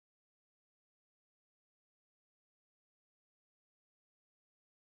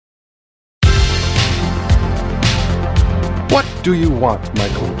What do you want,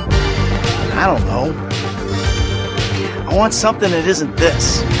 Michael? I don't know. I want something that isn't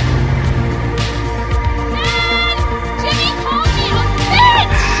this. Jimmy called me a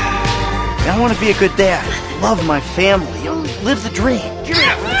bitch! I want to be a good dad, love my family, live the dream. Give me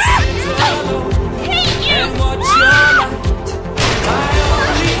that. Hate you!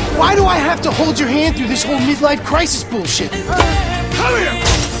 Why do I have to hold your hand through this whole midlife crisis bullshit? Come here!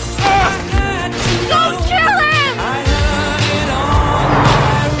 Don't kill him!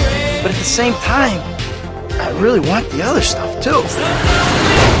 But at the same time, I really want the other stuff too.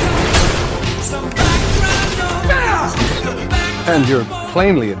 And you're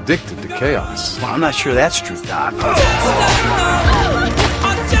plainly addicted to chaos. Well, I'm not sure that's true, Doc.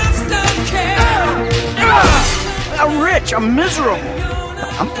 I'm rich, I'm miserable.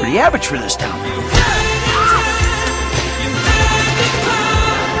 I'm pretty average for this town.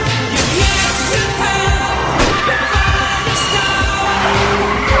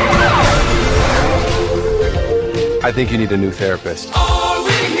 I think you need a new therapist. All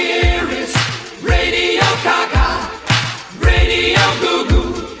we hear is Radio Gaga, Radio Goo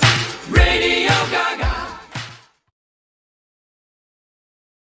Goo, Radio Gaga.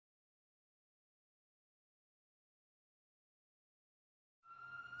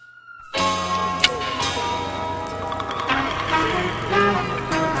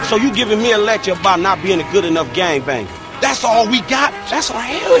 So you giving me a lecture about not being a good enough gangbanger? That's all we got? That's all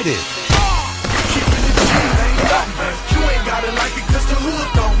hell it is.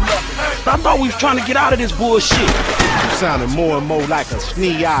 I thought we was trying to get out of this bullshit. You sounding more and more like a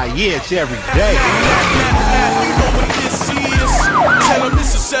snee-eye itch every day. Tell them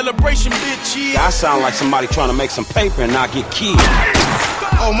it's a celebration, bitch. I sound like somebody trying to make some paper and not get killed.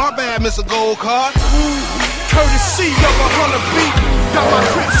 Oh, my bad, Mr. Gold Card. Courtesy of 100 beat. Got my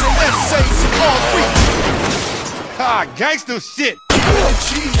grips and essays and all three. Ah, gangster shit.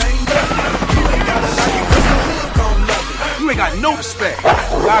 You ain't got no respect.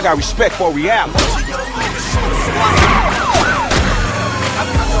 I got respect for reality.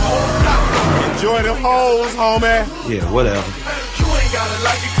 Enjoy the hoes, homie. Yeah, whatever. You ain't gotta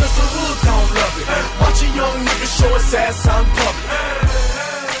like it cause the hood don't love it. Watch a young nigga show his ass on public.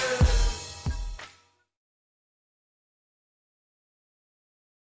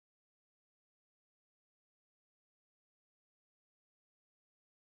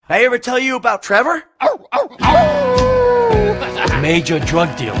 I ever tell you about Trevor? Major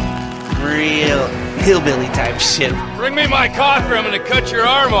drug dealer. Real hillbilly type shit. Bring me my coffee, I'm gonna cut your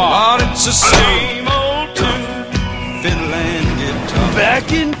arm off. But it's the same old tune. Fiddle and guitar.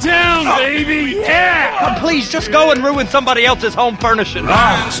 Back in town, baby, yeah! Please, just go and ruin somebody else's home furnishing.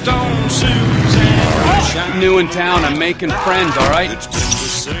 Rhinestone Susan. New in town, I'm making friends, all right?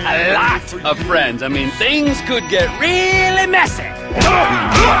 A lot of friends. I mean, things could get really messy.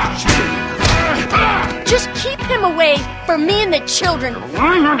 Just keep him away from me and the children.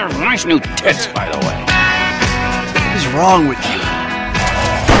 Nice new tits, by the way. What is wrong with you?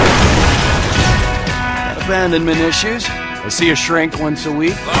 Abandonment issues. I see a shrink once a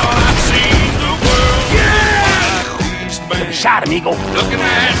week. I've seen the world. Yeah! Shot him, Eagle. Looking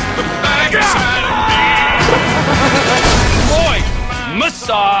at the backside Boy,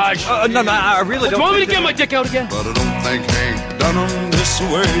 massage. No, I really Do you want me to get my dick out again? of me. But I don't think Hank done 'em this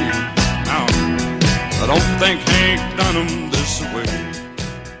way. No, I don't think Hank done 'em this way.